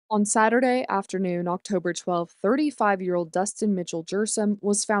On Saturday afternoon, October 12th, 35-year-old Dustin Kjersem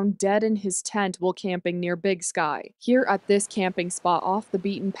was found dead in his tent while camping near Big Sky. Here at this camping spot off the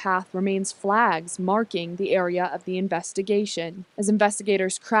beaten path remains flags marking the area of the investigation. As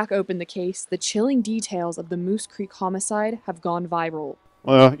investigators crack open the case, the chilling details of the Moose Creek homicide have gone viral.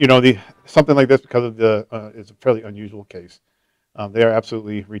 Well, something like this because of is a fairly unusual case. They are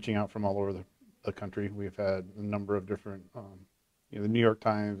absolutely reaching out from all over the country. We've had a number of different, the New York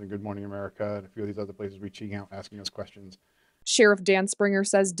Times and Good Morning America and a few of these other places reaching out, asking us questions. Sheriff Dan Springer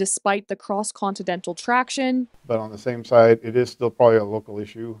says despite the cross-continental traction, But on the same side, it is still probably a local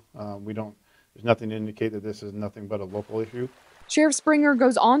issue. There's nothing to indicate that this is nothing but a local issue. Sheriff Springer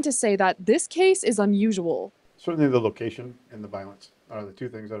goes on to say that this case is unusual. Certainly the location and the violence are the two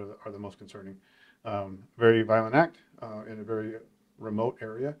things that are the most concerning. Very violent act in a very remote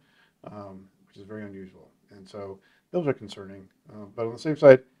area, which is very unusual. And so those are concerning. But on the same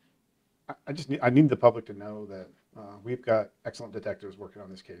side, I need the public to know that we've got excellent detectives working on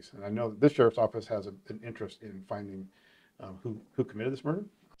this case. And I know that this sheriff's office has an interest in finding who committed this murder.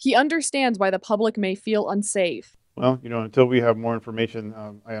 He understands why the public may feel unsafe. Well, until we have more information,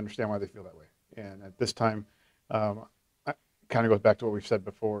 I understand why they feel that way. And at this time, it kind of goes back to what we've said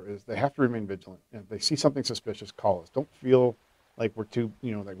before: is they have to remain vigilant. And if they see something suspicious, call us. Don't feel like we're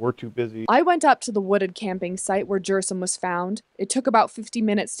too busy. I went up to the wooded camping site where Kjersem was found. It took about 50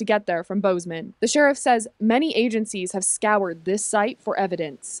 minutes to get there from Bozeman. The sheriff says many agencies have scoured this site for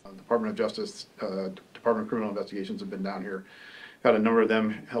evidence. Department of Justice, Department of Criminal Investigations have been down here. Had a number of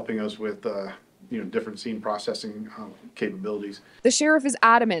them helping us with different scene processing capabilities. The sheriff is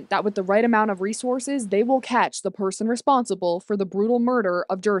adamant that with the right amount of resources, they will catch the person responsible for the brutal murder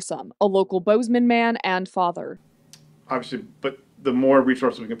of Kjersem, a local Bozeman man and father. Obviously, but the more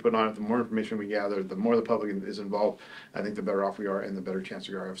resources we can put on it, the more information we gather, the more the public is involved, I think the better off we are and the better chance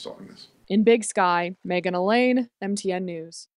we are of solving this. In Big Sky, Megan Elaine, MTN News.